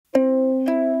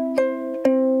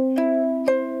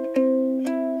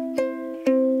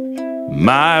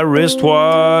My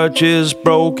wristwatch is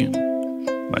broken,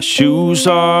 my shoes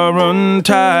are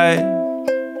untied.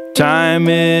 Time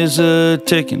is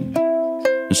a-ticking,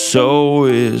 and so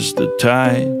is the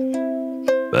tide.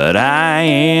 But I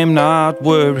am not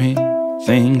worried,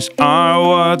 things are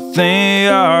what they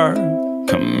are.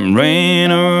 Come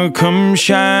rain or come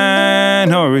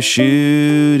shine, or a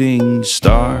shooting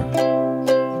star.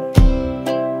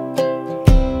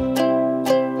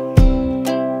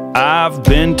 I've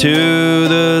been to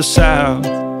the south,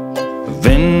 I've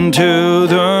been to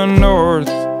the north,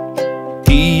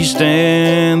 east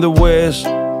and the west,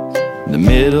 the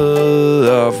middle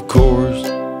of course.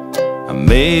 I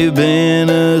may have been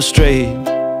astray,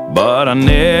 but I've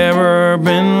never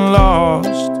been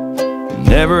lost,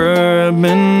 never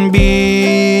been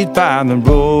beat by the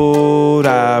road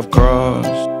I've crossed.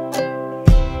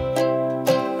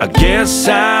 I guess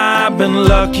I've been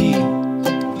lucky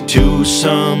to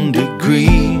some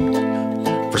degree,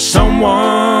 for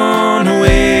someone who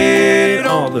ate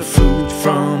all the fruit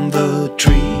from the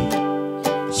tree.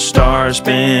 Stars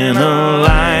been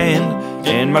aligned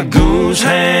and my goose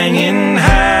hanging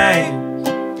high.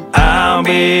 I'll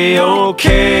be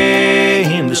okay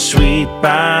in the sweet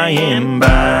by and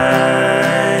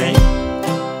by.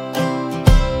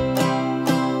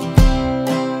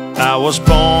 I was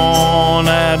born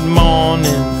at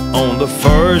morning on the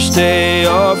first day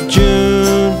of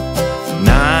June,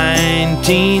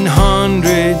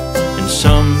 1900 and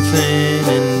something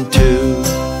and two.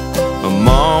 My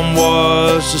mom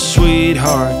was a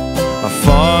sweetheart, my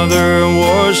father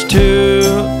was too.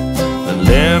 They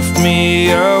left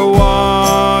me a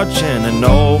watch and an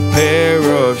old pair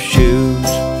of shoes.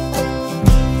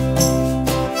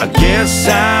 I guess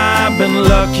I've been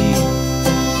lucky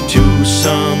to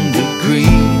some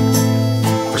degree,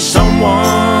 for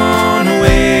someone who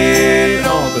ate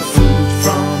all the fruit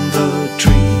from the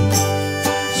tree.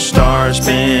 Stars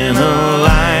been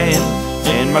aligned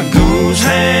and my goose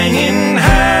hanging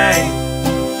high.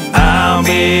 I'll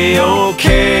be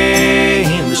okay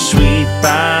in the sweet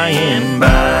by and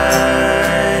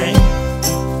by.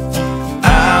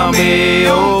 I'll be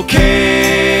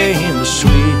okay in the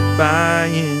sweet by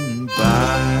and by.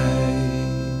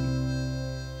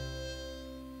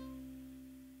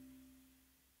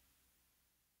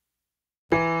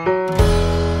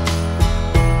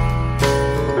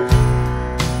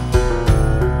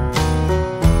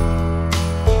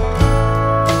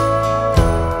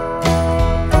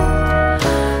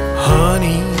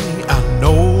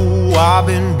 I've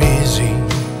been busy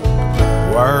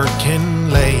working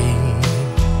late.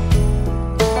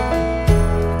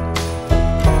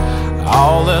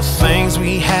 All the things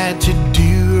we had to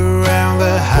do around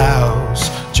the house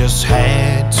just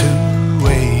had to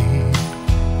wait.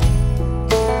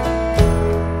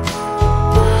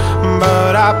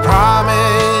 But I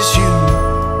promise you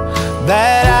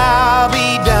that I'll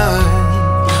be done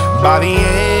by the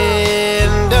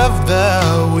end of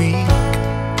the week.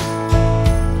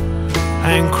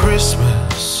 And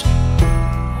Christmas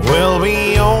will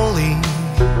be only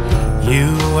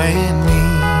you and me.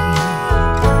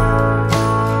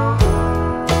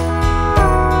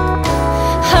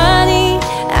 Honey,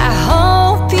 I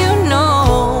hope you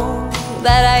know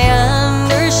that I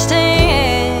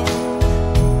understand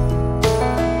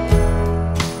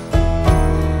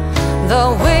the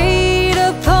weight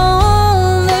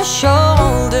upon the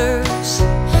shoulders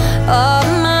of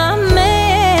my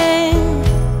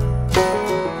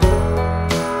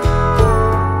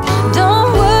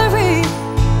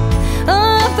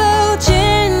about you.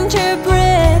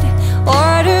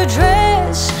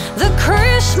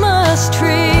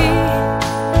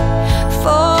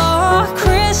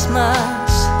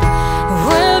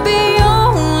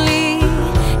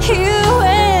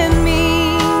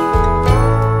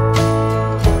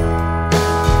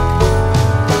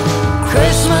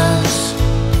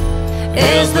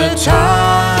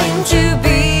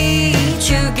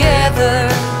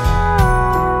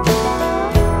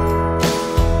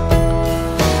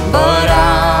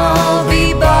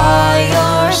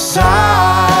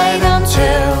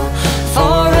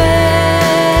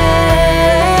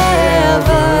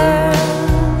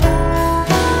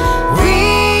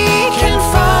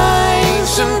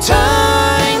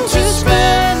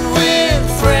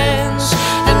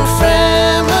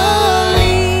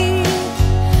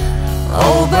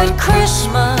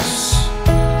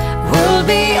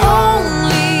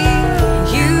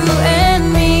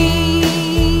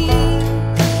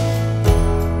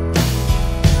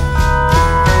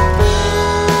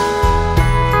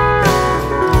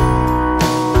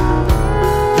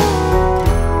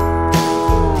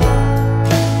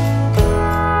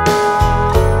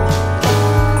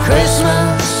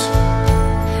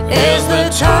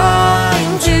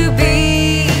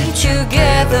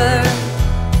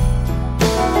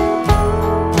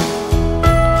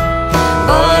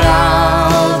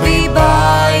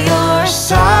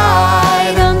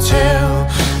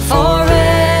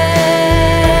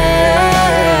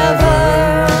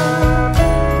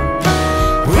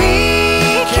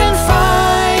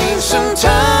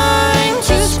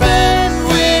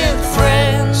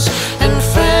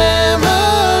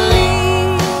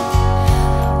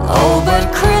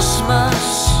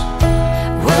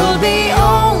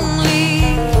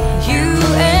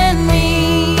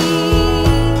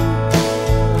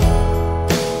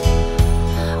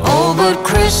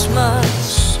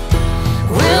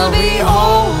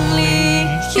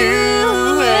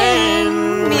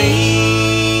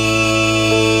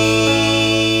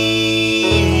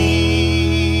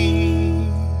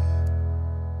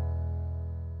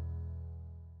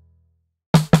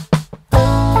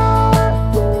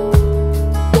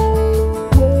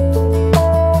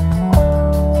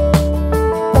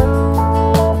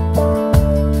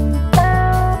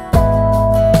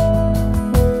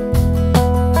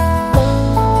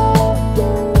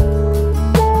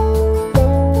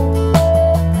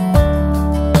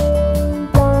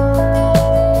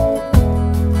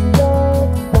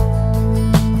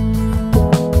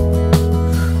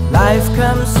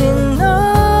 comes in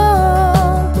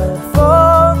all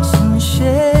forms and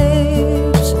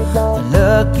shapes.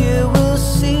 Look, you will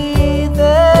see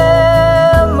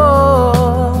them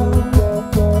all.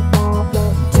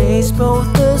 Taste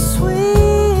both the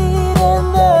sweet and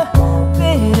the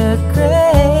bitter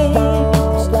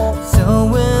grapes. So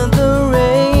when the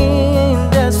rain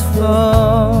does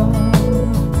fall,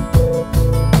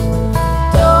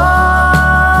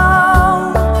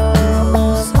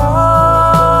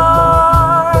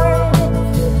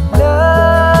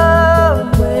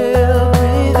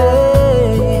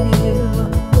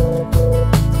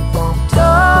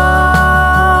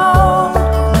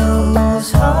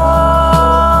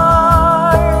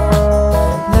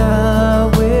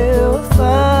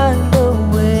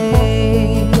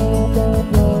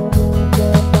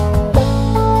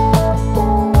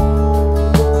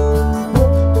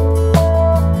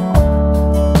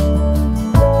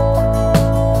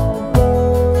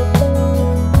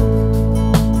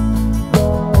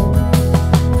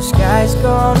 sky's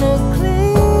gonna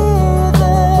clear,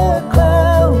 the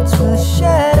clouds will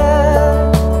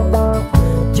shatter.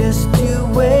 Just you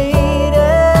wait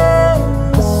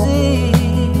and see.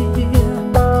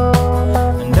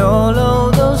 And all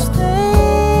of those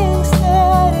things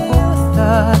that you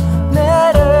thought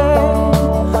mattered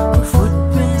were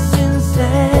footprints in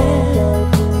sand,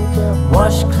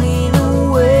 washed clean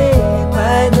away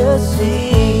by the sea.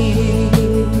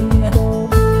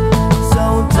 So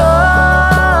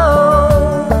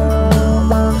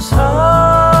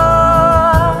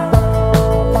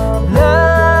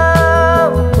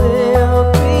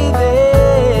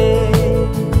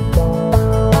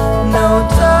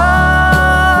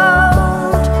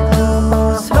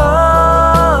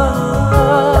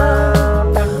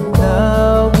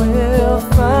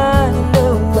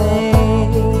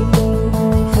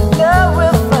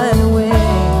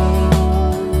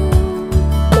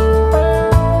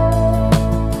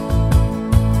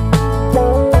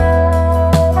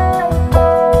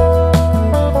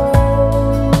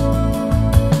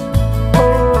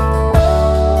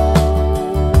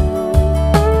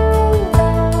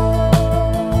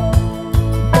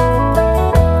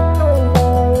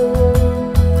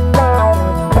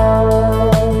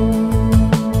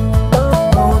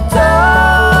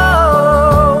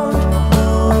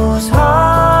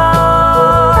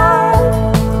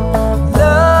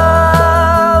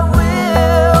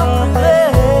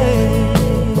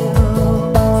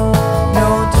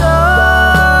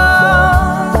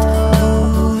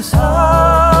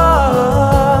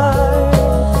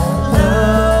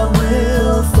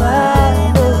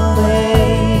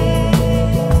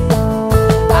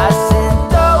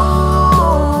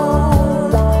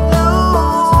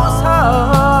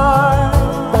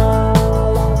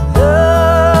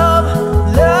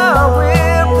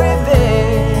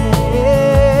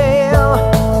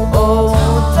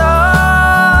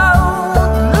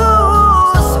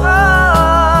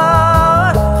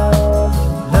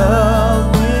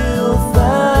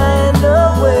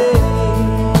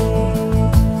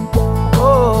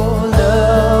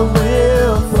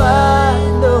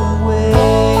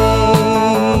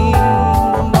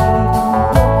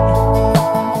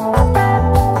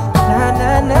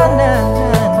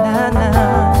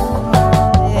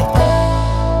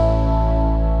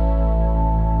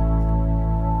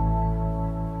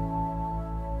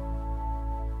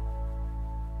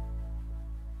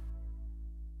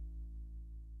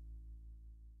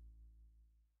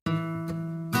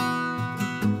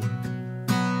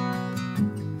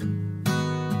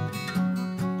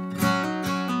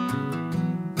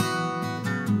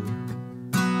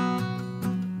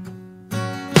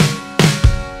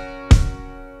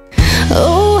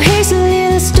oh, here's a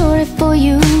little story for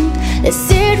you. Let's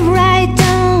sit right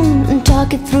down and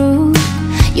talk it through.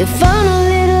 You found a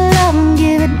little love and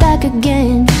give it back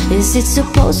again. Is it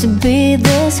supposed to be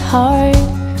this hard?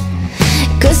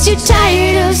 'Cause you're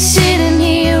tired of sitting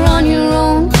here on your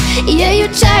own. Yeah,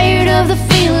 you're tired of the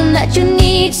feeling that you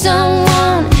need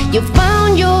someone. You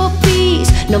found your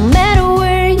peace no matter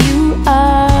where you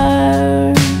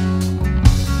are.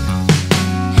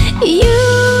 You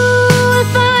will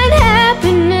find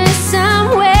happiness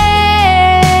somewhere.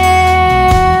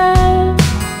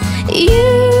 You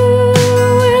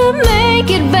will make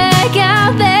it back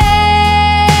out there.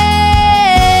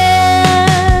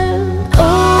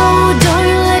 Oh, don't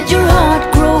you let your heart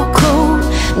grow cold,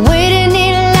 waiting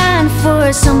in line for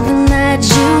something that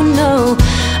you know.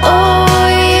 Oh,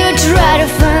 you try to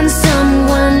find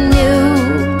someone new.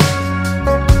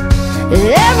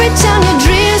 Every time your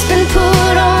dream's been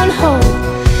put on hold,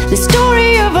 the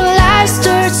story of a life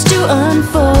starts to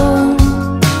unfold.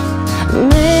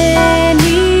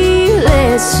 Many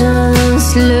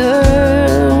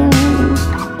learn,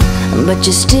 but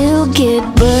you still get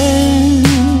burned.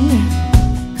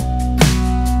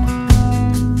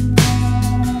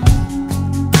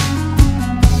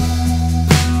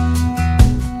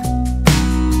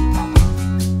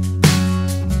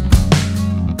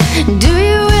 Do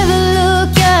you ever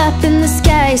look up in the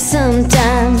sky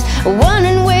sometimes,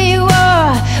 wondering where you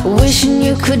are, wishing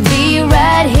you could be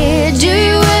right here? Do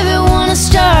you ever wanna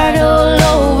start all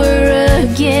over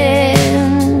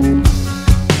again?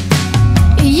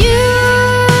 You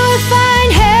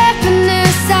find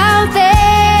happiness out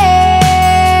there.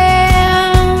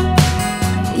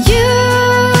 You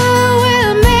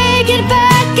will make it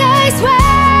back, I swear.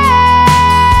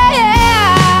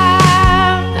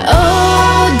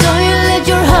 Oh, don't you let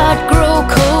your heart grow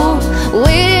cold,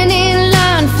 waiting in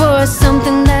line for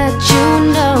something that you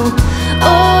know.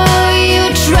 Oh, you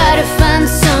try to find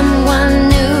someone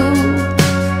new.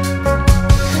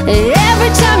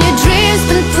 Every time your dreams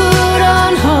been put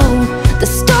on hold, the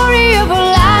story of our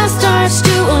life starts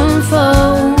to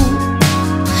unfold.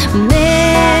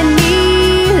 Many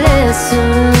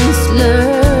lessons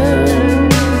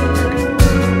learned.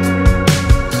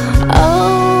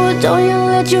 Oh, don't you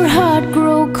let your heart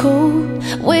grow cold,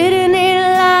 waiting in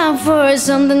line for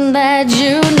something that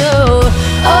you know.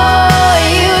 Oh,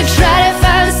 you try to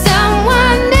find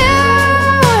someone new.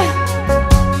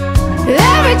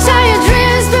 Every time your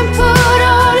dreams been put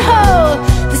on hold,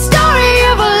 the story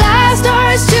of a life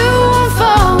starts to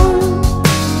unfold.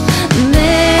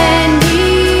 Many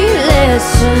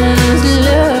lessons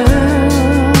learned,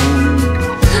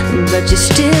 but you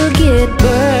still get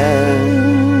burned.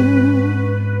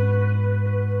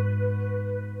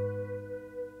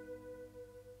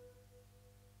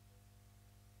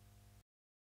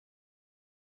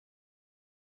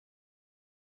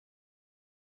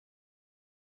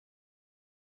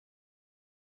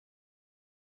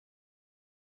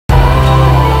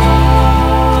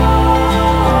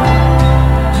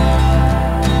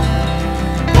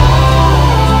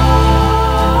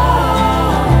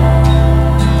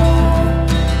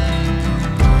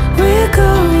 We're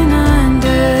going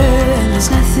under, and there's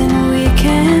nothing we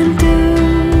can do.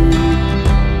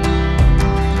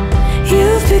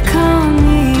 You've become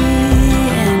me,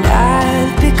 and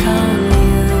I've become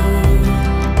you.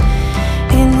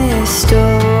 In this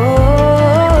story,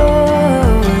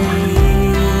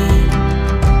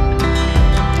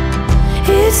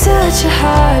 it's such a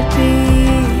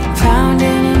heartbeat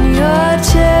pounding in your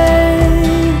chest.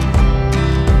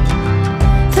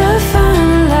 The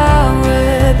final hour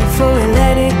before we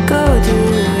let it go to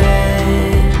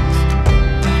rest.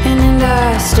 And in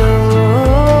our story,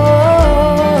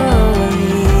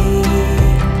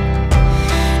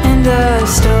 in the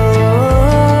story,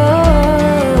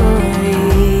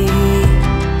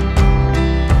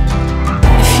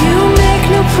 if you make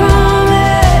no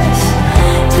promise,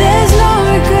 there's no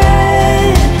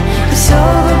regret. It's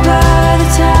over by the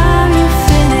time you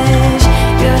finish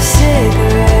your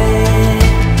cigarette.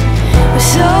 We're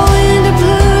so into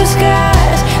blue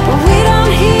skies, but we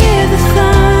don't hear the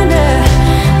thunder.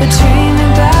 We're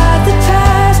dreaming about the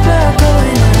past, but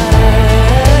going under.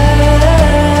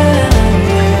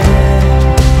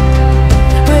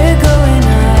 We're going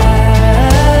under.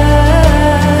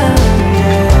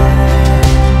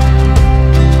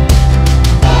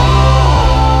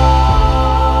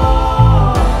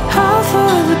 All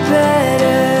for the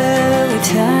better, we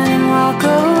turn and walk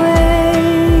away.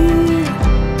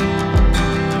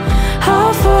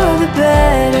 All for the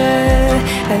better,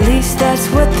 at least that's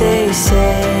what they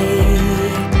say.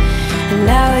 And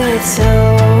now it's over,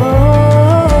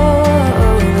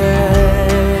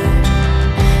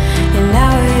 and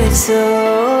now it's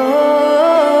over.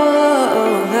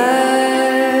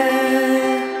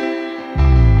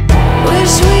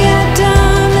 Wish we had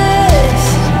done this,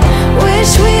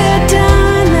 wish we had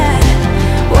done that.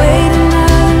 Wait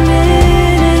another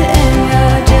minute and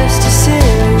you're just a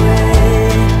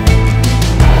silhouette.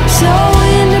 So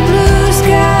into blue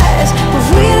skies, but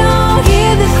we don't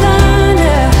hear the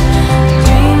thunder.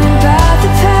 Dreaming about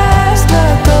the past,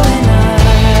 but going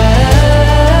under.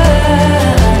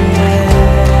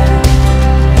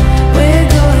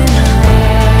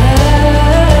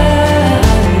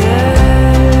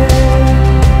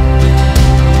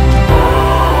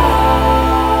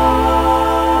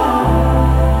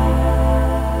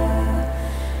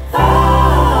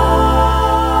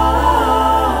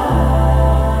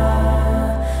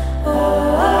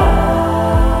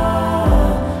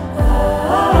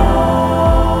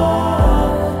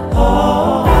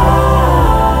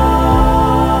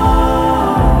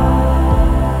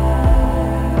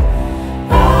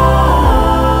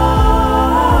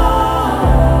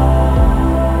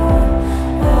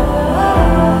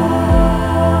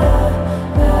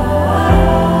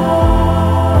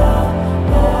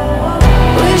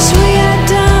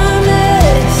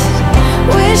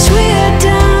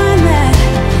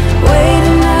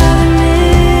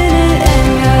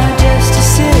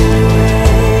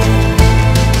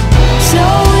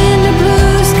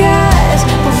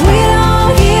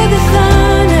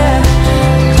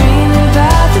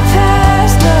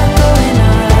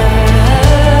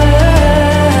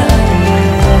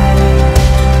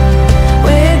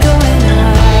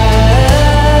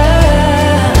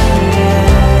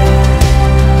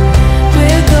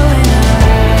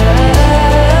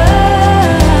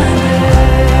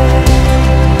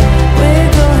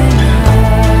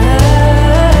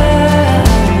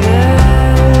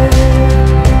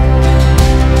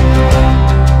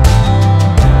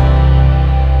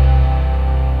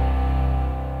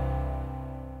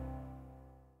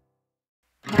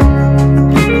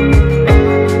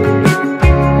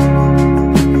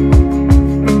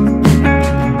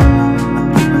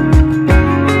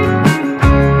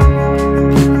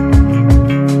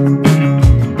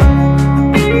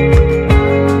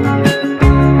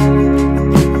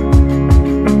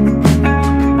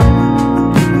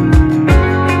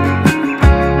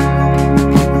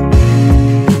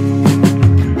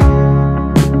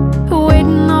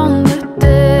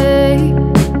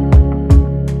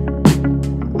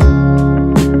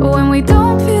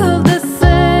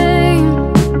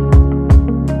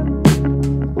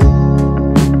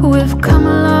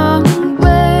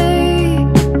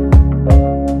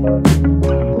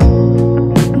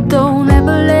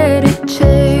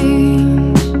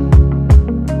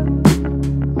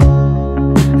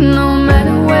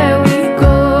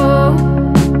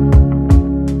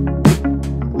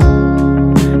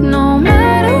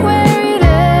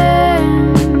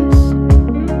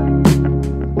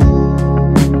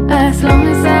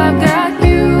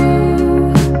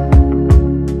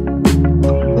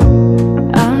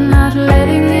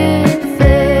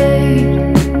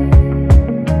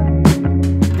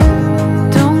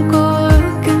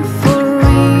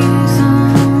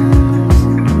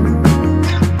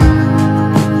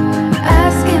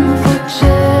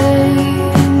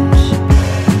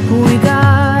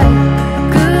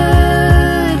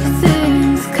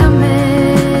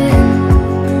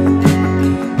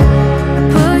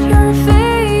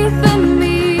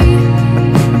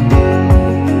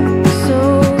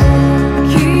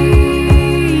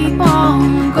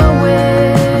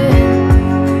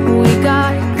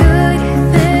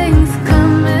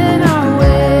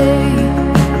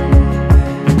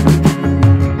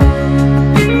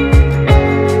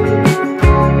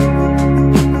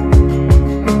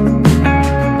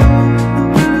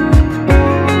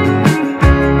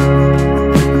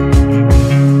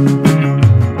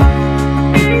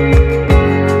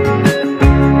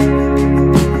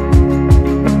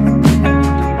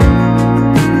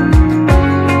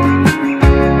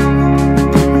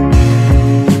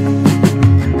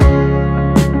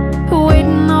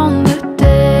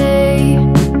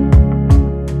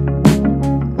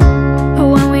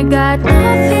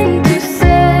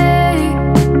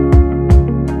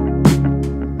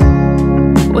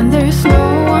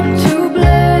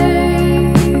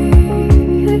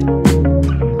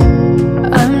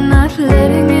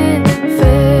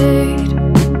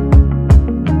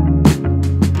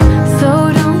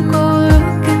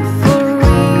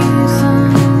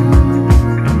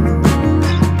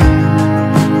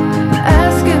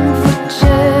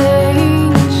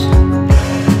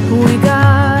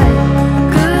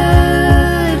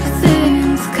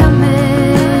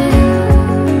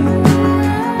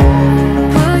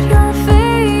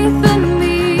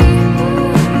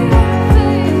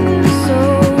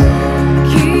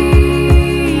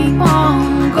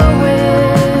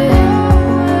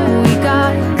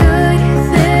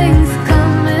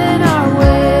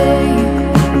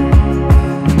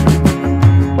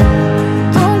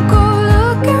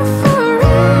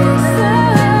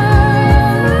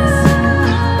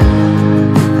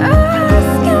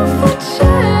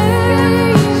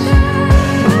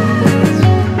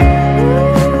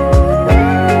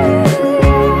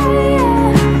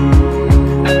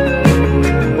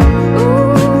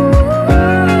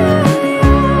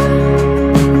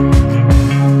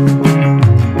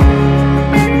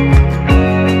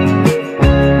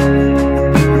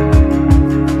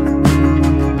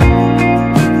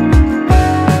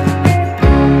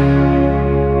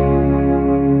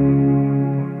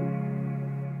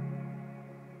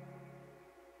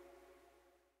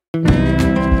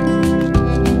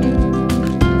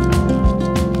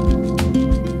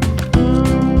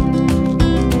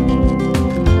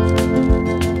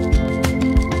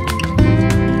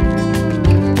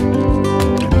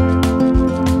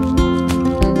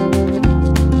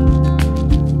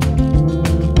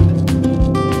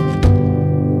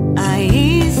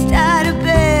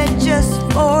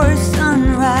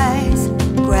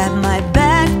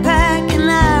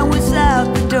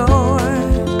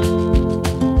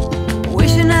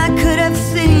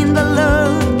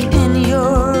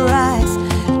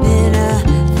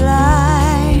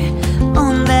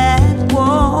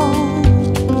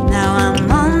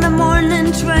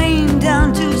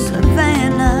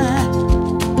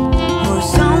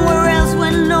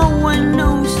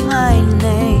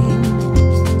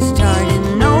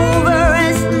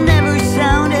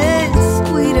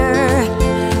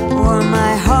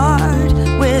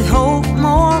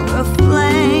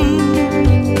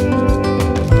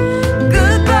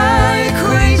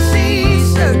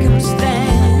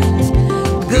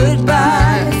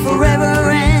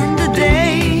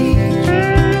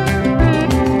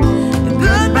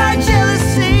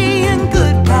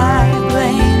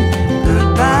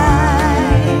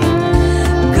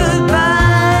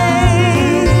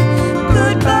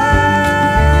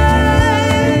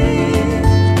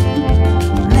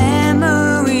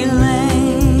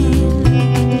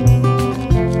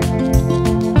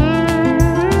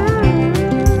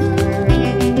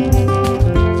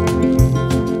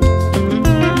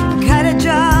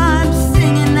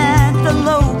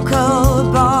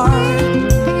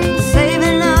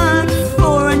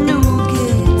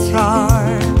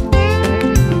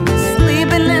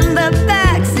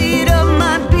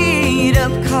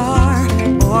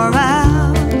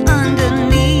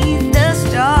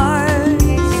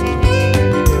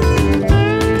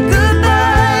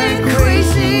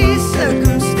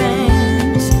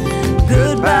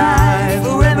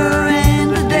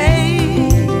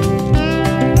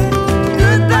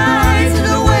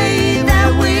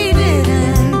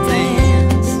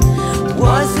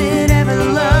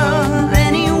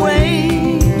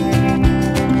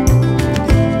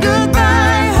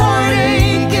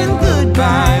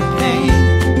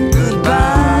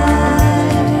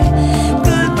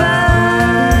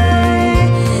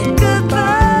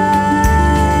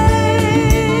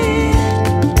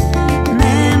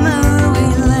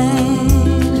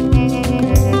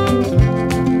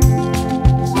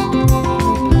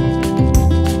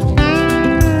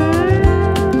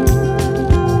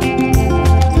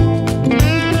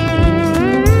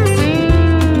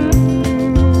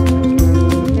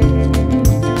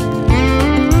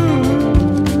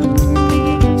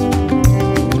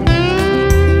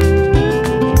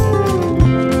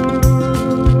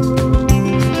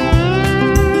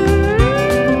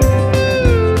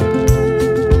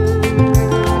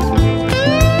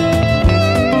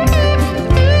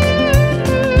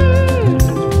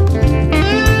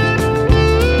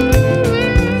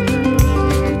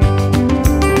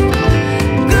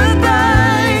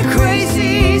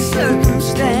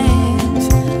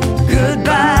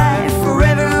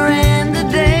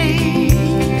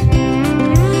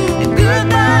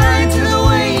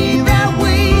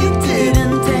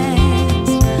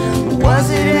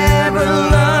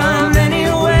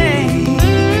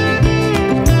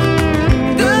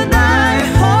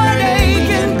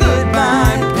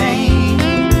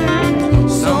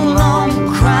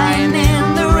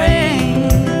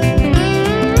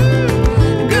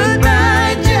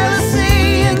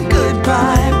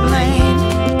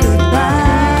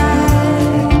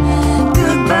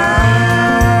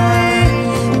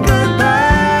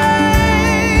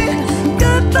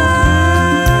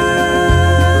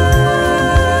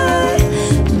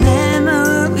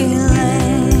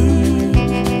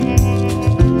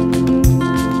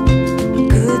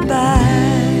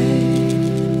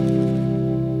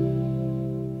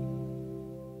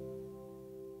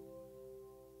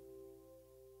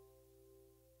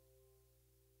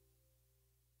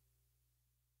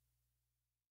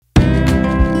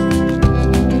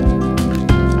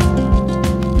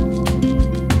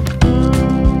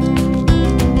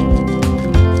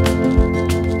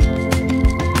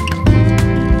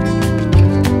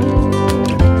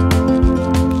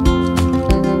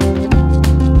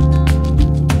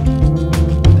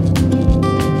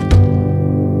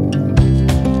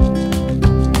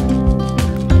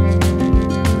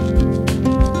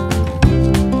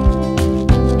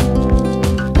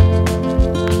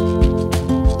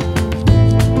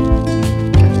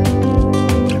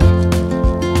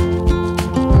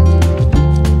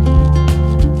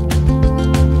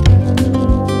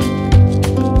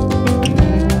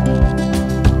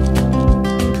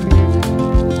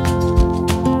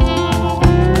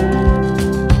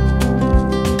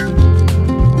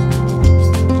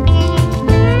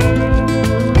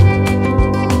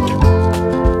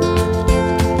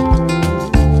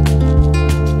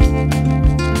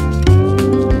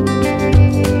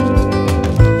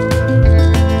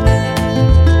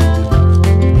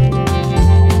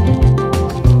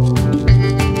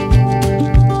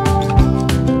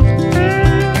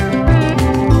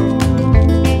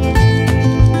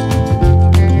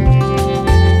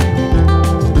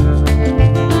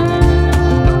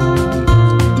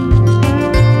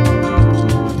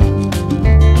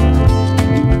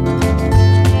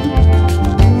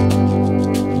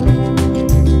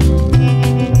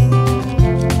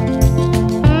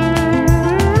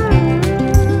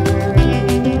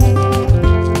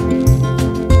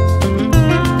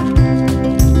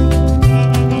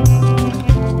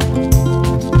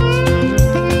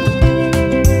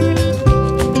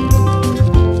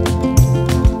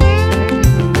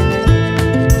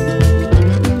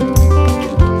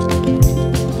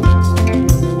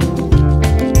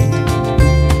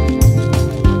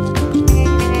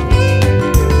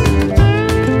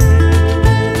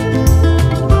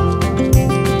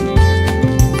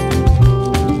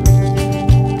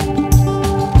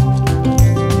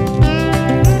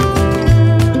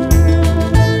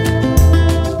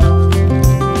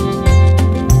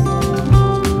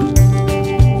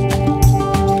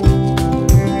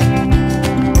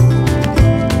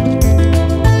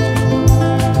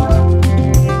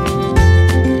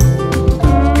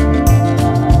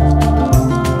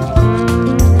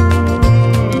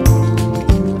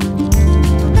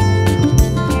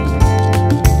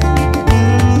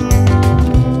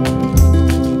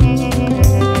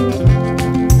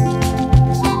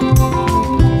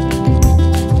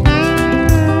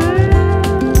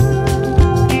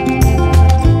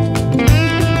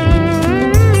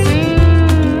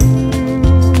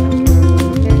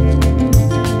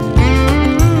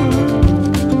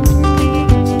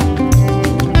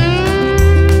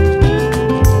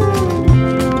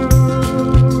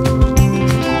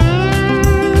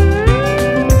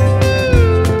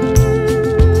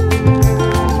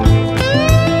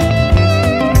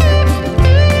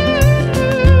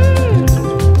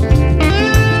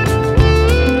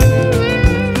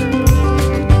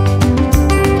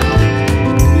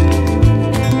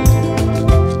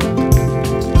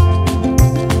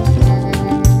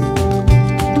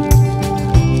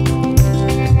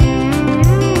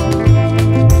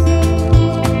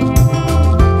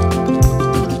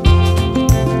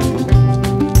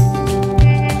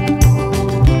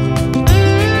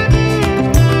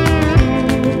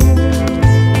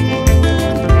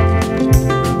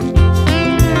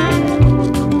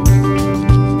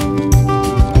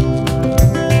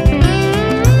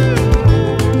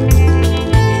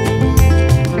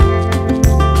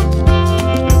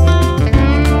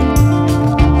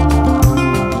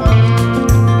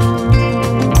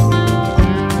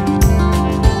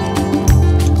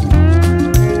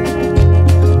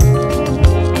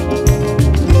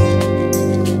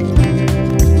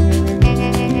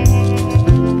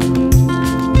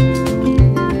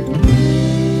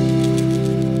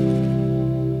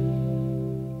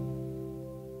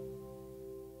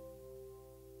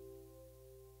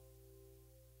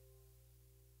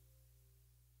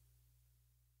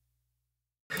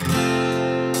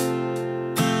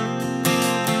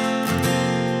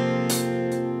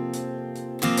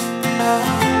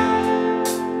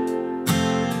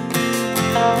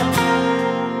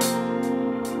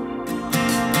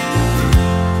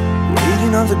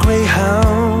 on the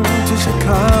Greyhound to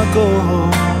Chicago.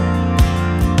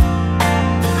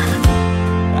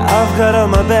 I've got all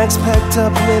my bags packed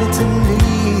up, ready to leave.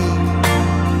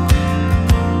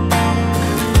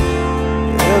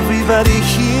 Everybody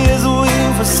here's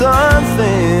waiting for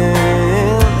something,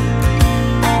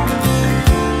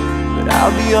 but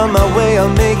I'll be on my way, I'll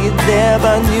make it there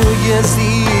by New Year's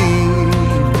Eve.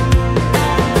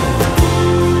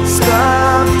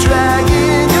 Stop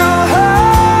dragging your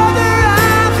heart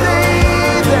around,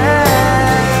 baby.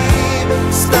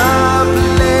 Stop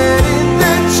letting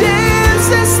the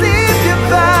chances slip you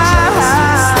by.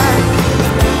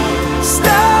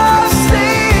 Stop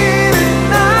saying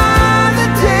another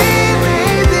day,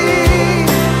 maybe.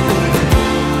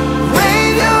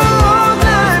 Wave your old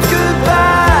life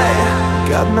goodbye.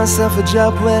 Got myself a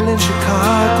job well in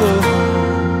Chicago.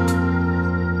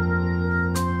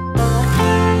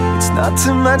 Not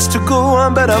too much to go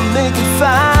on, but I'll make it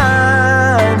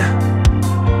fine.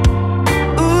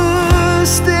 Ooh,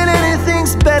 still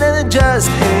anything's better than just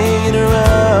hanging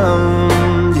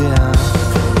around, yeah.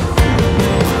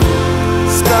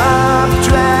 Stop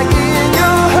dragging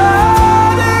your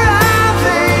heart around,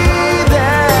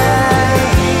 baby.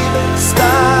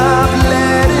 Stop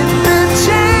letting the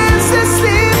chances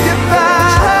slip you by.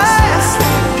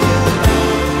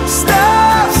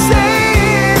 Stop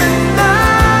saying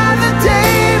another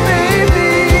day,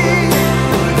 baby.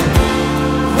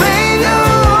 Wave your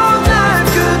old life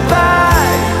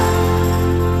goodbye.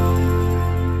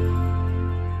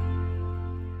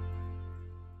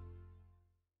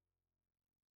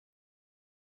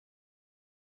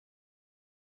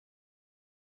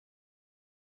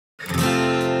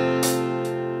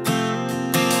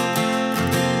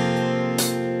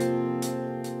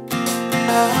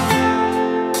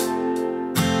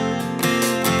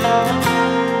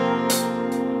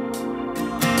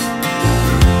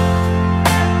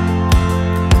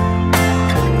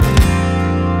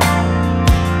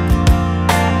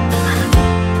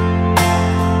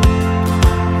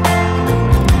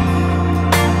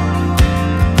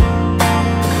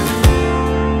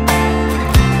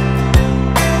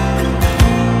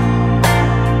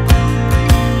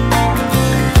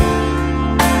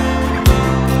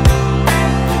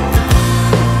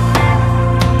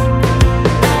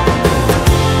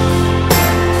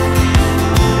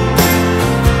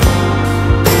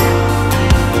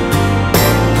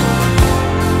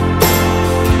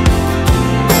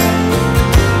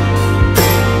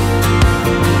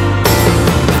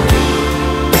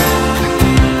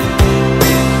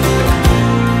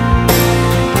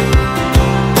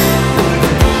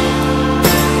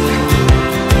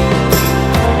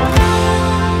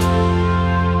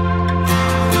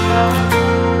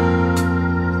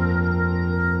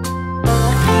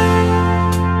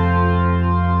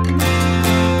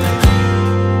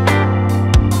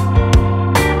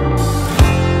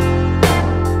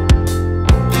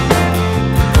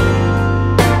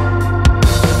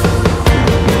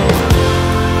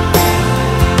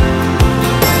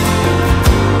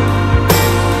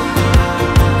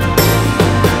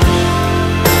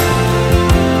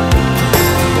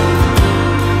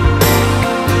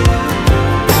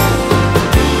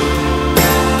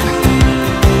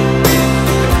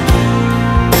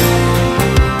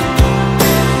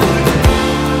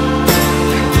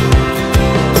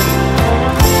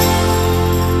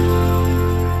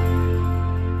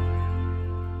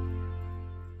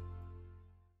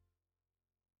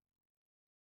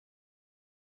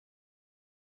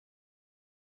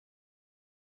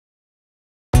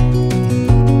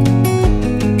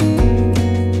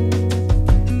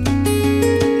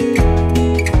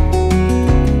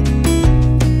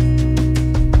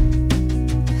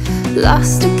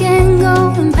 Lost again,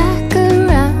 going back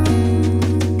around,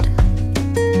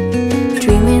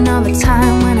 dreaming of a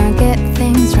time when I get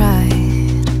things right.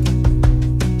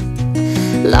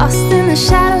 Lost in the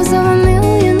shadows of a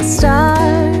million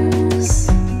stars.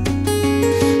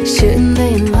 Shouldn't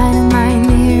they enlighten my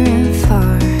near and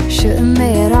far? Shouldn't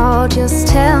they at all just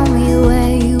tell me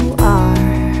where you are?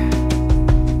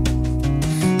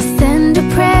 Send a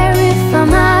prayer if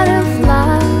I'm out of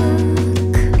luck.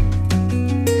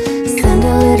 Send a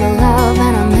little love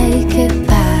and I'll make it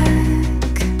back.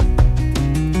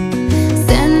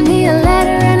 Send me a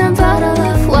letter and a bottle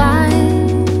of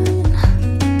wine,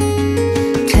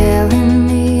 telling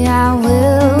me I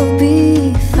will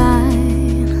be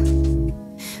fine.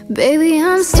 Baby,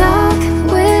 I'm stuck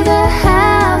with a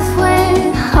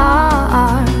halfway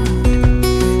heart.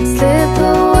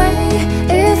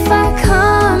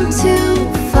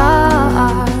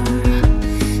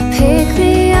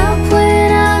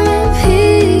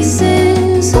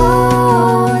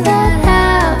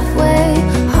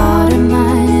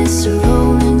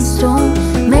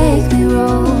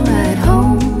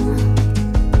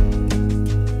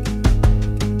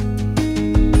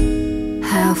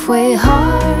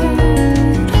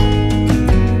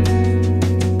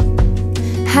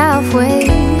 halfway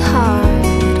hard.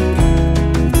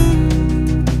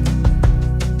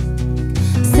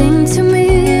 Sing to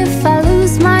me if I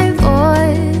lose my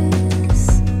voice.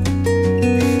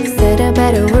 Set a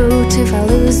better route if I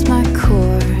lose my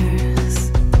course.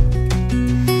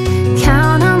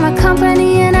 Count on my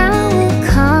company and I will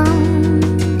come.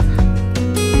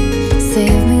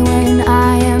 Save me when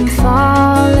I am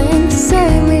falling.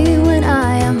 Save me when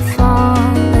I am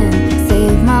falling.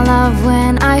 Save my love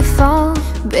when I fall.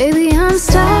 Baby, I'm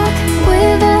stuck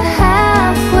with a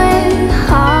halfway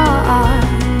heart.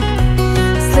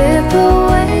 Slip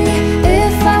away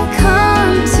if I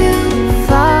come too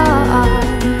far.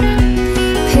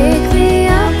 Pick me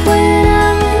up when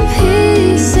I'm in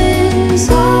pieces.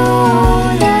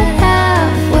 Oh, that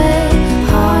halfway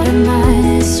heart of mine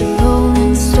is a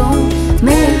rolling stone.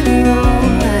 Make me roll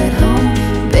right home.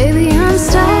 Baby, I'm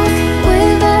stuck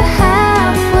with a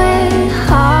halfway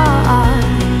heart.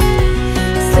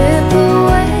 Slip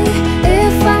away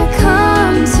if I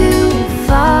come too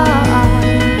far.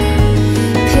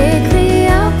 Pick me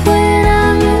up when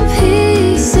I'm in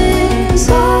pieces.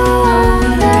 Oh,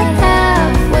 that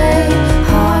halfway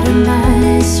heart of mine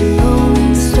is a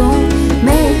rolling stone.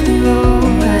 Make me roll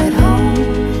right home.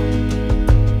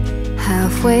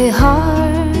 Halfway heart.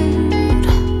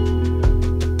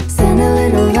 Send a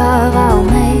little love, I'll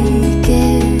make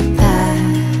it back.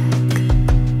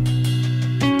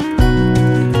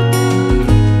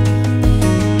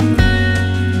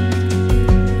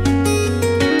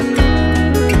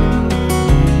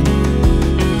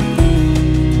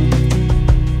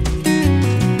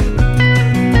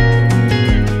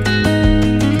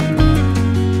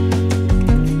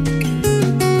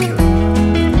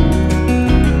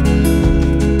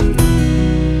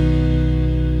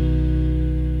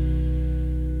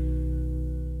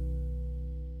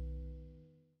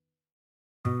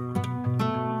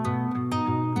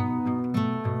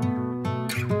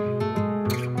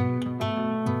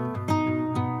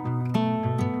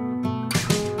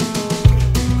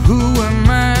 Who am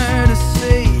I to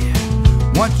say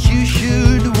what you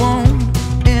should want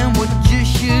and what you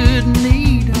should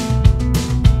need?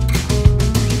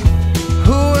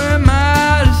 Who am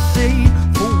I to say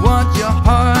for what your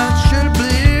heart should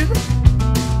bleed?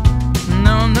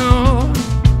 No, no,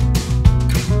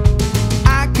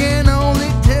 I can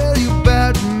only tell you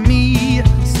about me,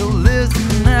 so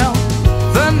listen now.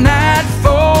 The night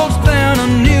falls down, a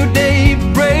new day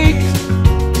breaks.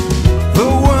 The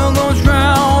world goes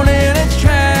round in its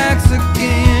tracks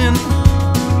again.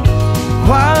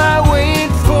 While I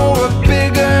wait for a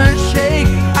bigger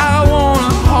shake, I want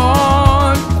a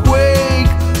heart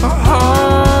quake,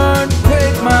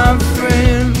 my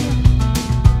friend.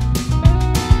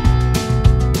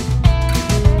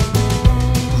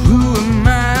 Who am I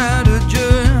to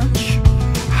judge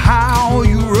how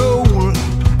you roll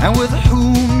and with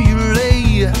whom you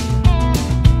lay?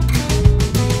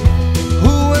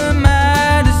 Who am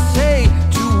I to say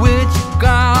to which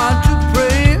God to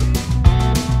pray?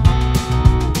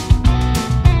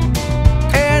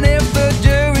 And if the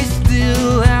jury's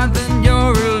still out, then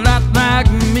you're a lot like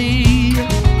me.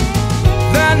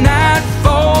 The night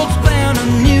falls down, a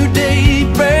new day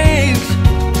breaks.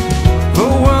 The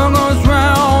world goes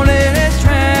round in its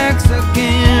tracks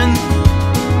again.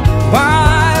 While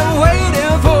I'm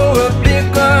waiting for a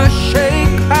bigger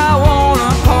shake, I want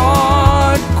a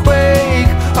heart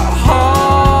quake,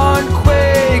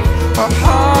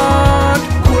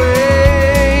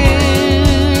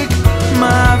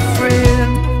 my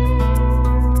friend.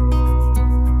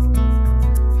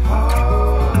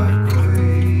 Heart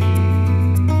quake.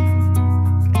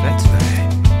 That's right.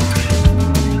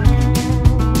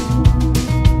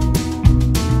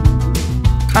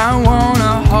 I want a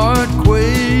heart quake.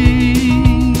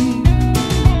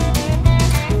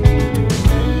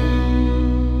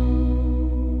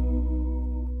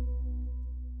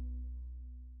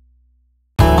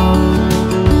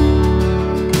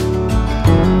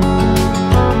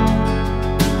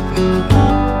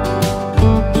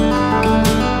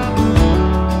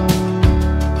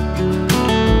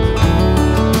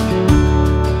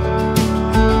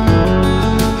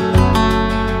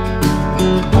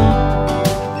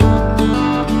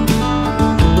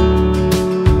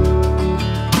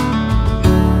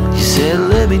 You said,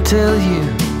 let me tell you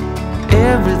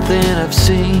everything I've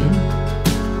seen,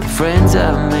 the friends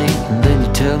I've made, and then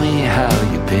you tell me how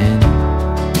you've been.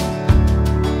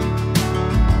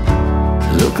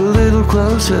 Look a little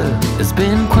closer, it's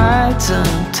been quite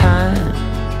some time.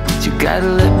 You gotta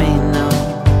let me know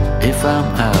if I'm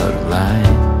out of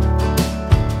line.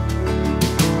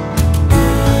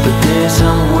 But there's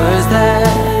some words that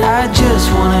I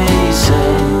just wanna hear you say.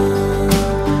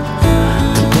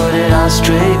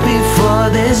 straight before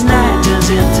this night turns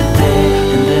into day,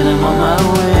 and then I'm on my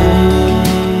way.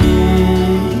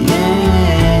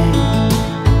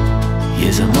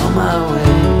 Yes, I'm on my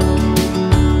way.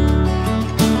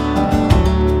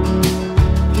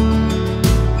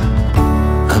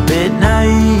 A bit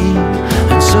naive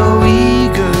and so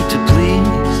eager to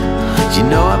please. You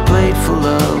know I played for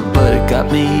love, but it got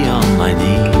me on my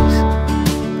knees.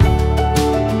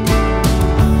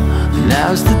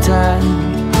 Now's the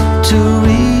time to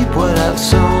reap what I've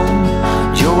sown.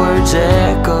 Your words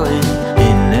echoing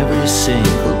in every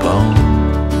single bone.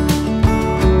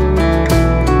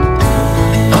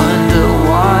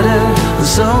 Underwater,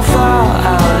 so far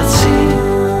out at sea,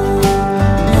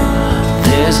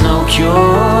 there's no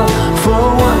cure for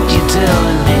what you're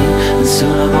telling me, and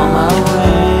soon I'm on my way.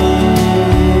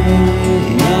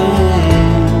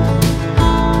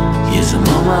 Yes, I'm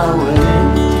on my way.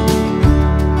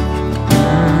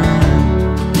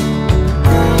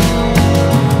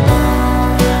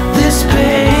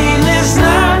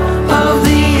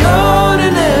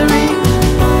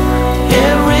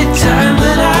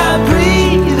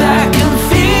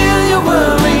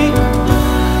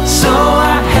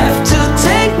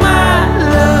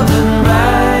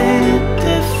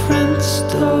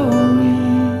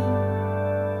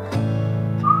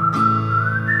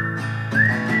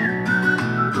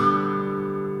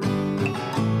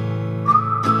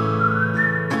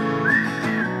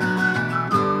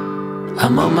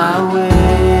 I'm on my way.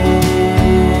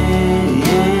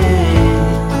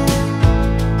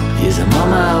 Yes, I'm on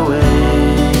my way.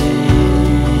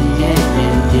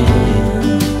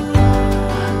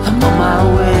 I'm on my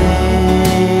way.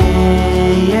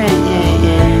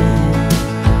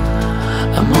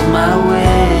 I'm on my way.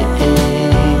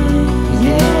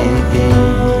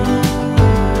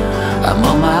 I'm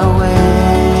on my way.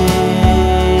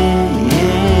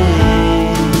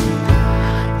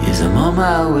 Yes, I'm on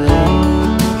my way.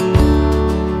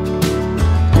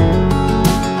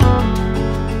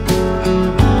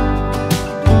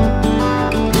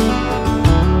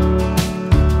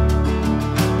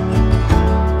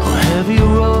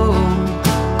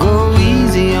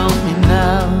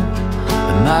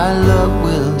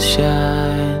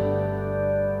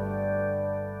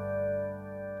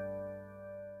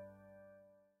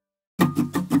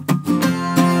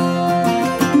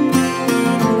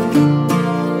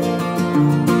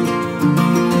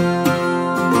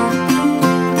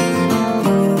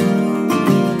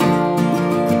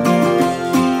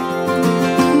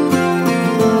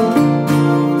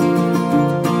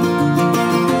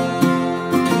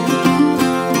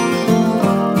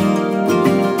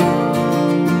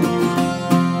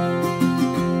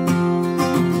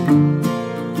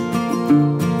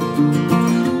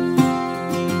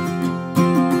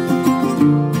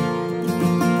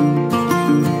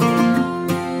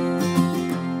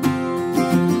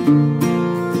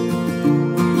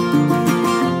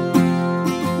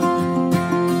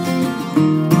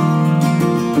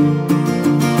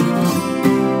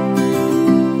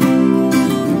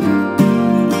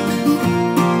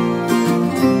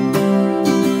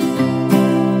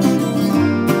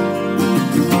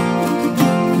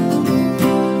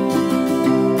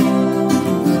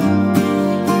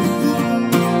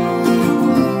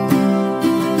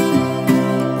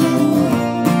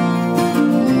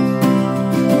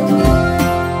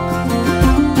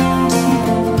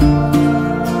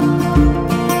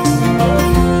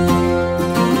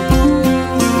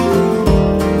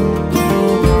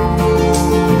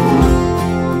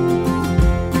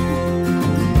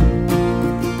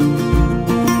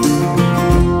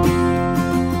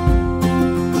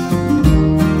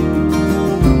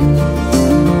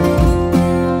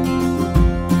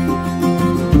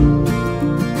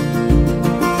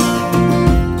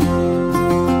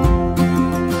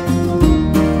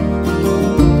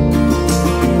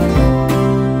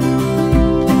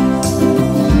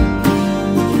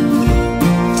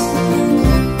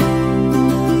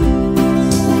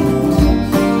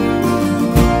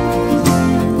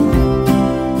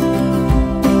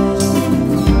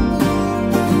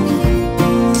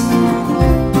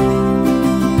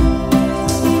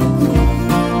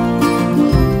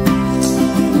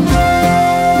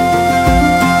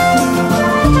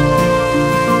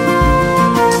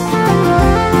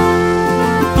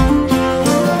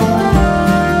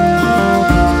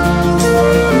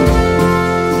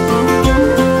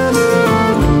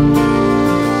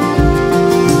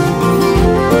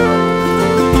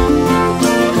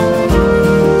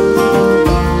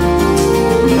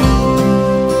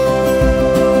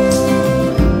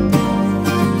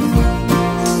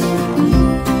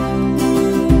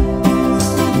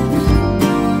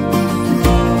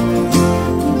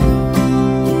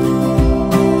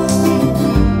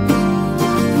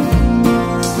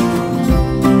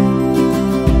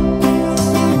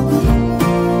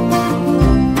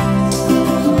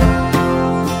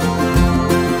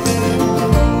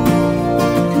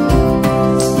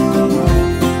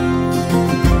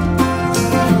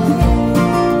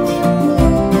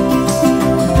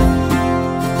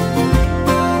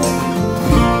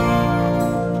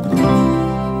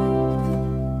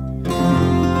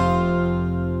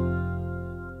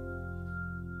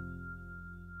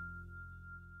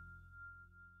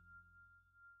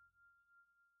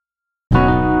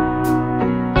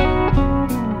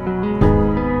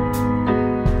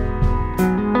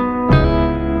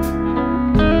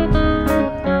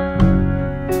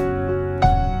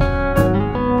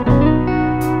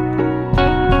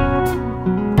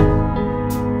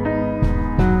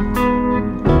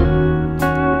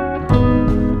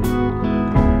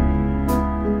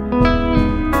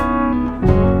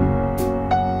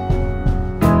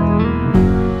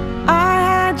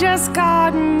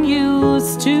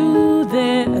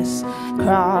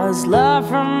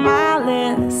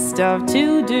 of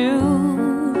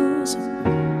to-dos.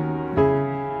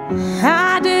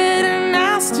 I didn't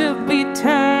ask to be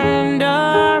turned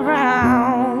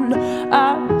around,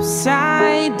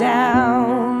 upside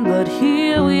down, but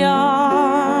here we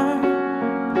are,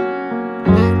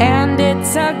 and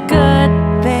it's a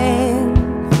good thing.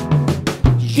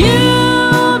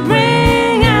 You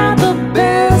bring out the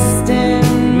best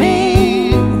in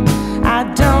me. I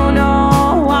don't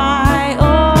know why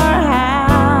or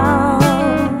how.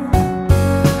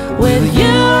 With you,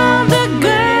 I'm the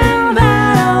girl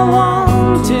that I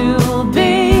want to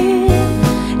be.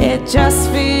 It just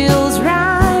feels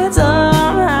right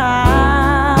somehow.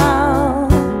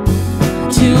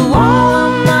 To all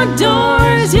of my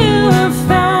doors, you have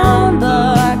found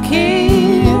the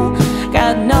key.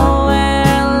 Got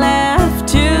nowhere left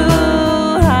to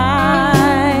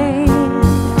hide.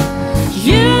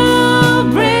 You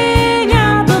bring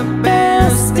out the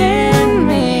best in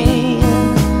me,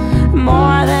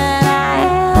 more than I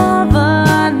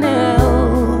ever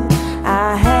knew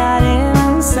I had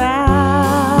inside.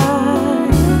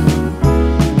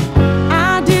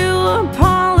 I do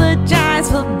apologize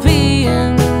for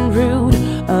being rude,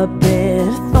 a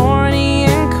bit thorny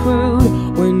and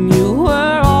crude when you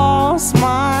were all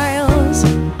smiles.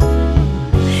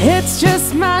 It's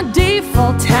just my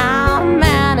default time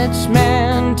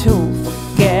management tool for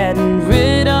getting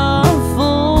rid of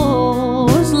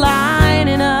fools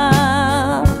lining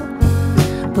up.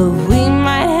 But we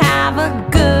might have a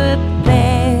good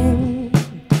thing.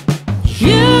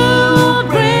 You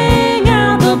bring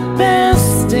out the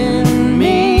best in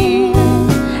me.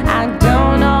 I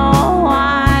don't know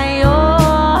why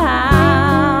or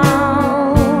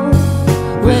how.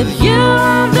 With you,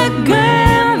 I'm the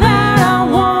girl that I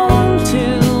want to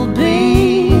be.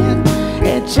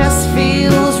 It just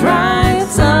feels right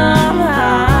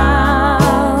somehow.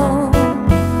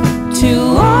 To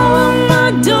all of my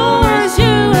doors,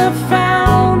 you have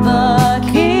found the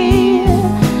key.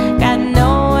 Got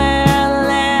nowhere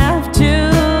left to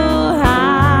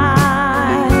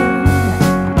hide.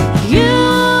 You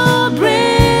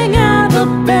bring out the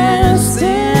best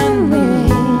in me,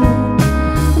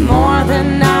 more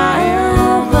than I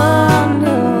ever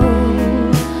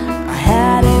knew I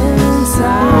had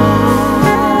inside.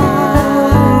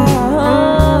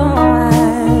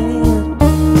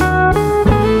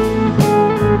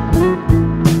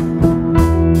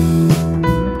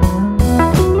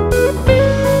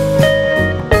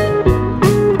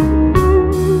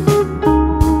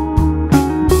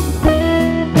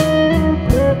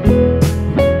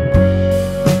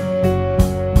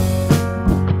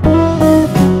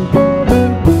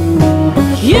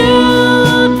 You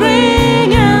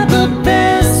bring out the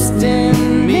best in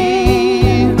me.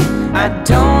 I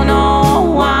don't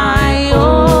know why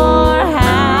or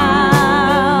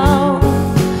how.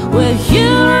 With you,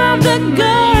 I'm the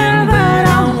girl that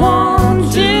I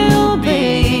want to be.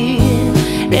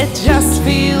 It just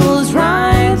feels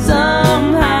right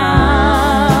somehow.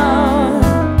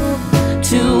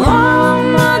 To all of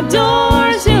my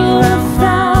doors, you have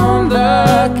found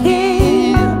the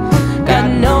key. Got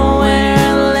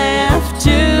nowhere left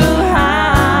to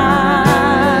hide.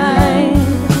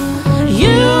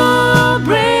 You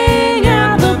bring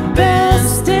out the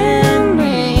best in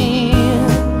me,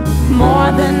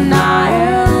 more than I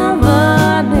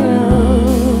ever knew.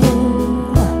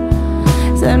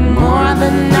 Said more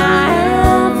than I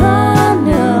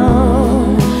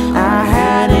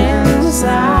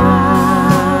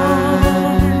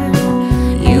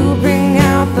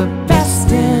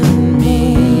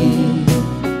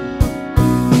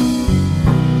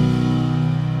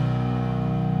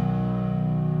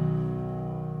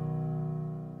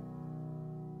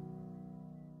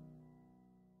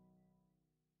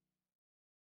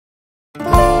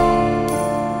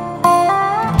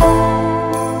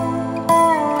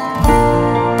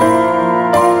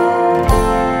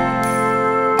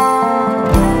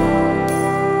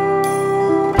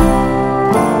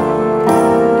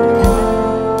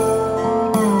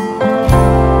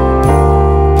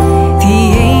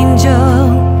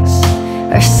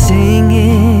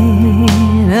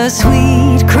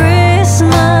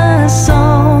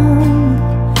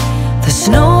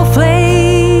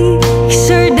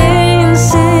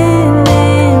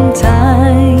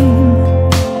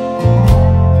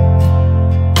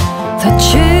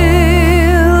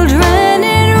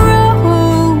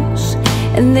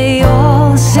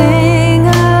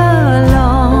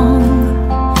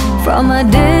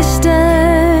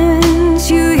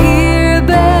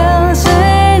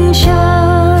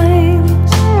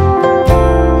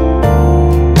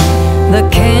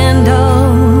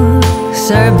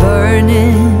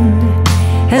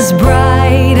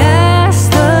bright as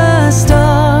the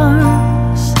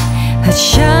stars that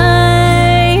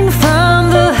shine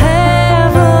from the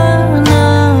heaven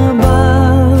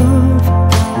above.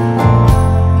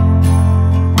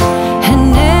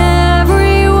 And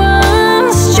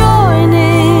everyone's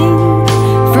joining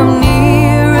from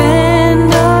near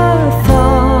and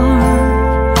afar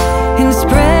in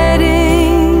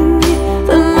spreading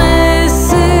the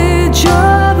message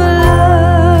of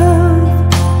love.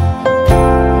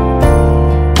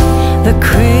 The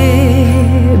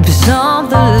cribs on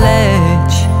the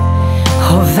ledge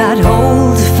of that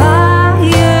old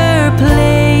fireplace,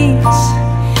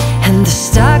 and the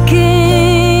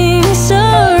stockings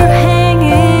are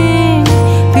hanging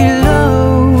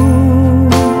below.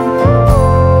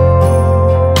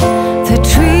 The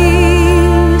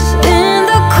trees in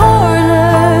the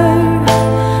corner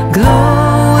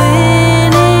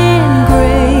glowing in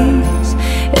grace,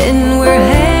 and we're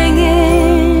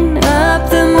hanging up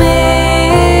the mistletoe.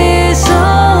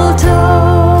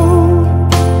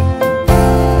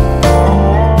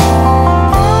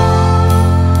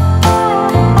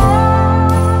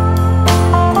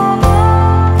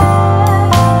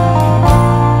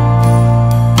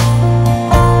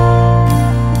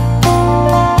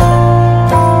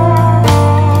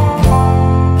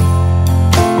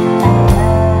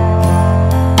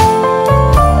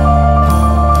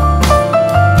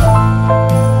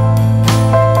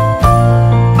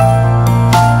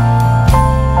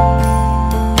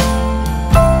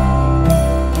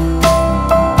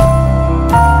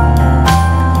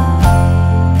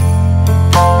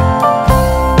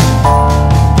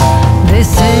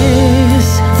 This is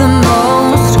the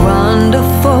most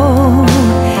wonderful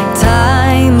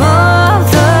time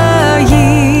of the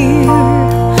year,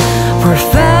 where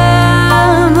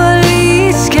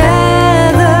families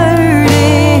gathered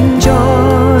in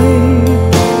joy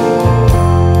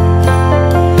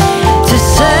to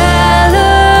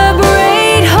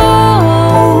celebrate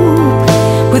hope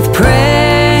with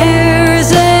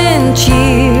prayers and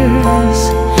cheers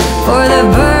for the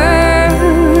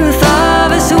birth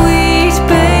of a sweet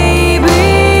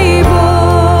baby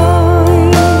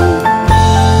boy.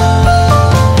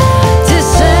 To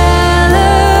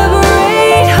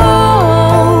celebrate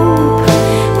hope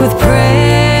with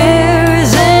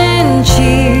prayers and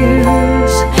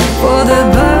cheers for the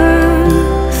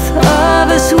birth of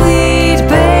a sweet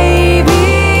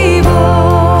baby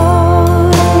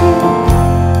boy.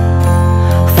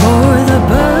 For the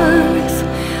birth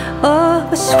of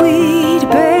a sweet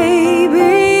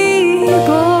baby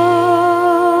boy.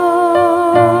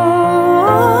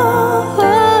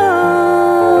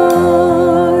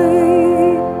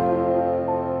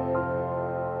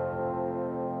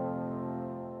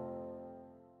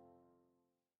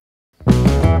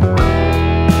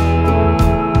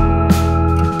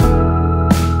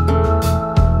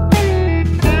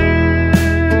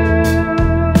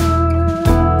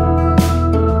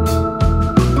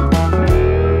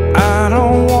 I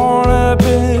don't wanna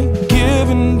be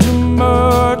giving too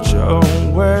much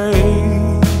away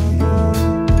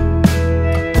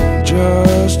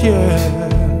just yet.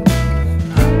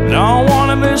 Don't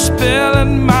wanna be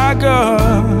spilling my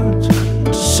guts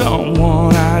to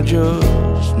someone I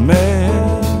just met.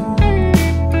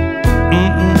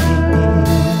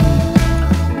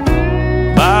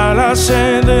 But I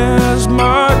say this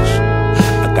much,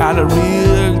 I got a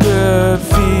real good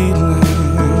feeling.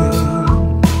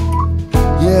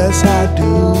 Yes, I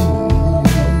do.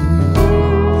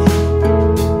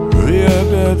 Real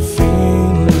good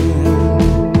feeling.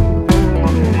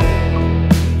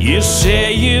 You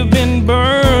say you've been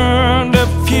burned a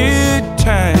few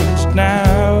times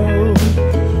now.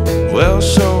 Well,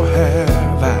 so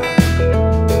have I.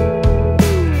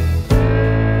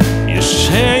 You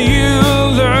say you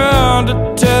learned to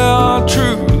tell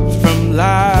truth from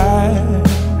lies.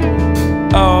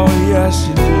 Oh, yes,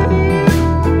 you do.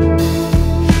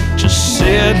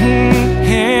 Sitting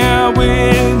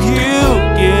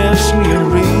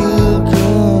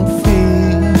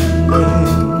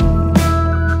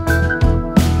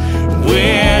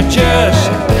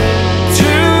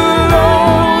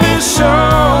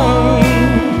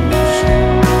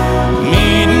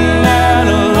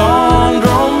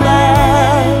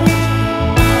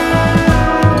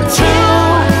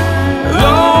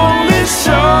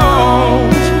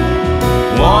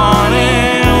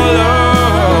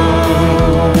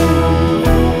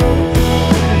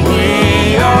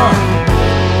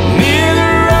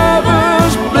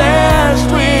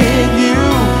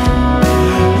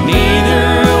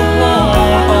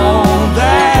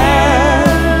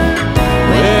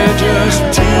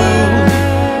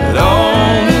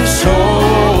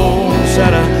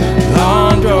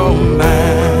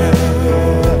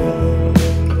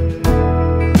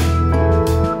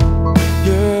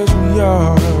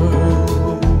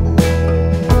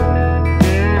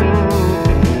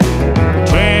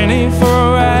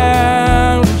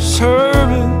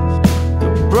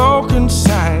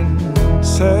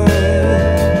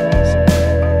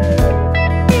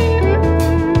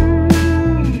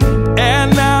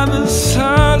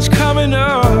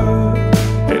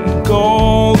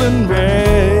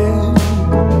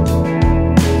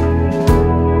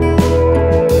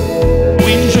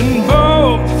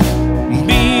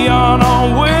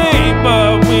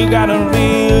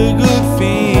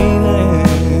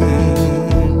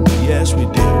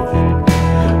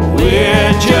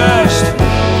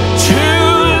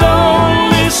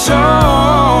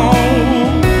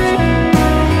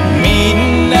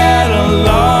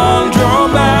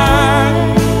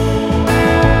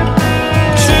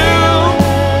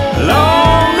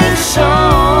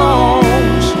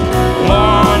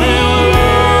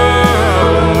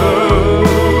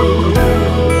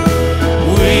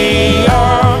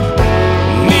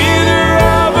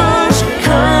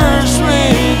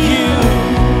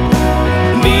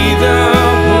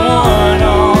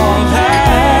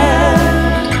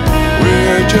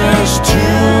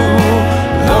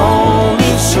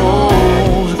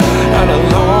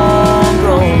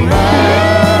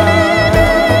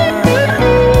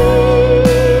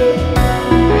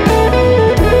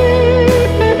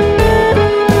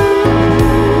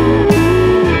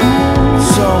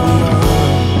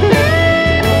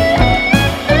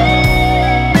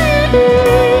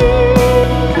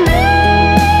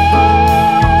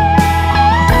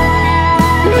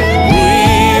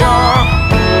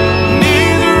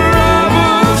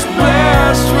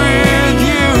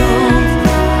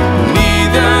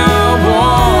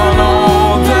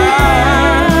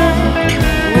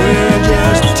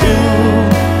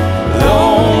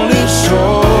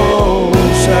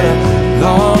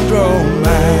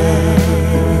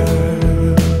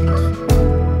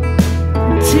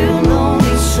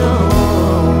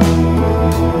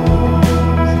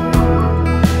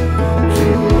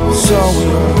that's all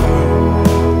we are.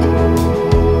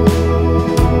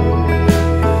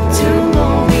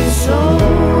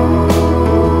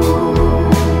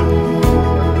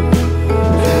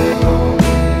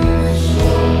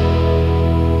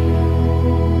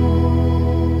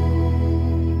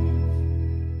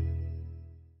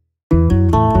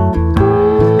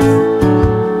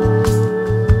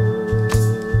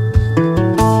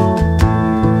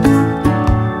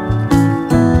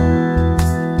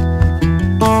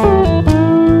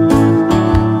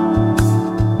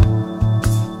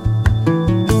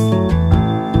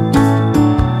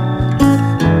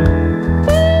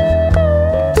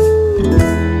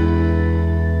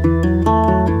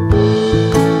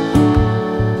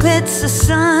 It's a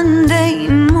Sunday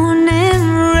morning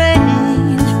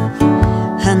rain,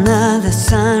 another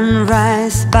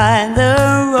sunrise by the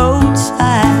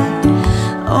roadside.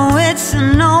 Oh, it's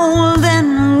an old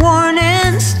and worn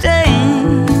and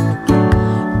stain,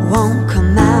 won't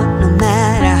come out no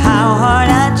matter how hard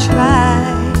I try.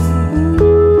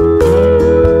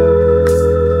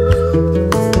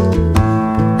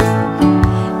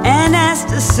 And as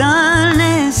the sun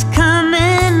is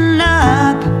coming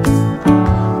up,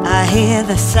 I hear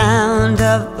the sound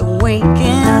of the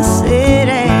waking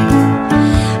city.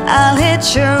 I'll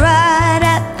hitch a ride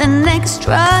at the next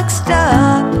truck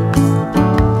stop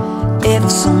if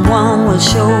someone will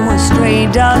show a stray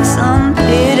dog some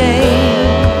pity.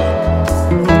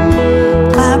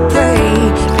 I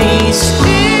pray, be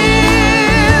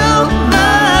still,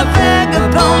 my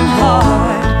vagabond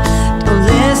heart. Don't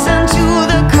listen to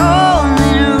the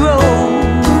calling road.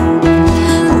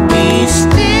 Be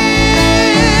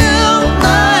still,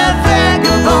 my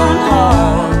vagabond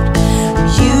heart.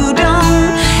 You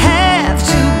don't have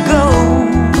to go.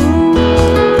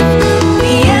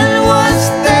 The end was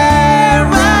there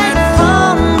right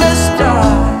from the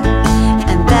start,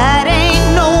 and that ain't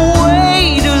no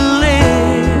way to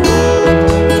live.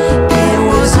 There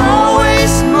was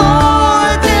always more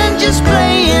than just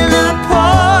playing a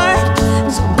part.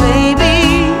 So baby,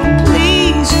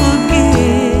 please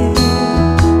forgive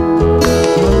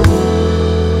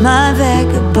my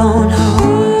vagabond heart.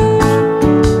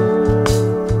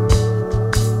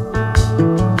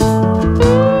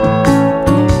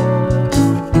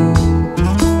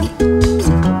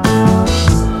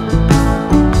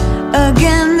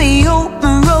 Again, the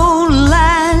open road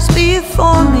lies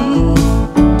before me.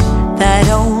 That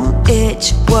old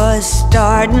itch was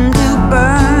starting to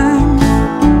burn.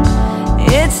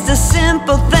 It's the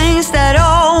simple things that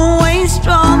always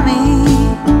draw me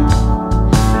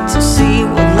to see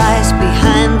what lies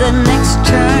behind the next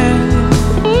turn.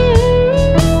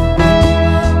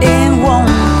 It won't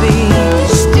be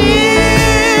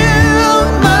still,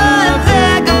 my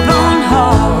vagabond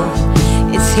heart.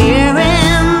 It's here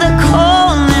in the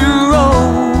calling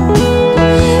road.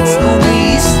 So be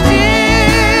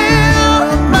still,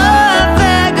 my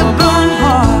vagabond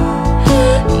heart.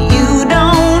 You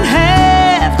don't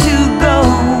have to go.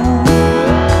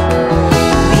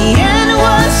 The end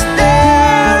was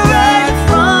there right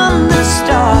from the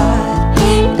start,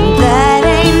 and that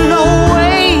ain't no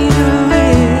way to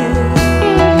live.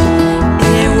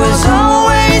 It was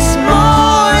always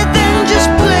more than just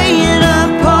playing a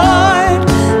part.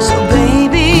 So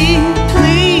baby,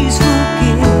 please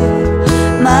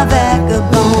forgive my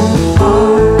vagabond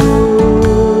heart.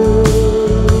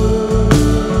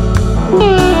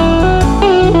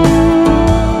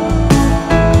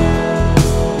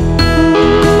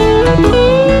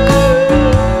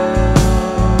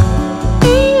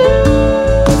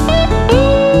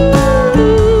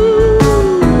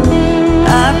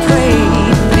 I pray,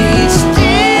 be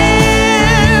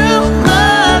still,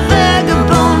 my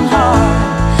vagabond heart.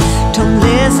 Don't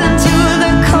listen to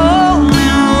the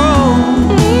calling road.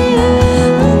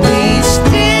 Be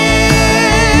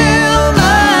still,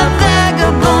 my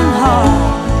vagabond heart.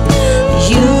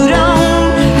 You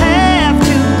don't have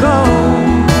to go.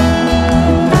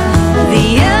 The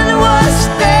end was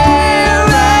there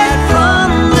right from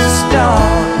the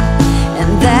start,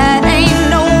 and that ain't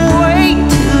no way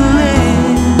to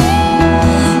live.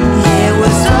 It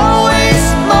was always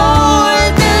more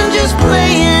than just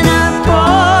playing a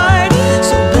part.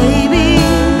 So baby,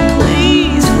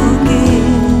 please forgive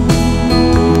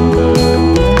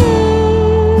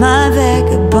my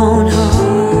vagabond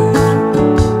heart.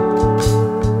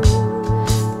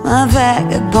 My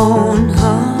vagabond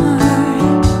heart.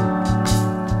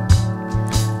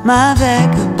 My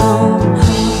vagabond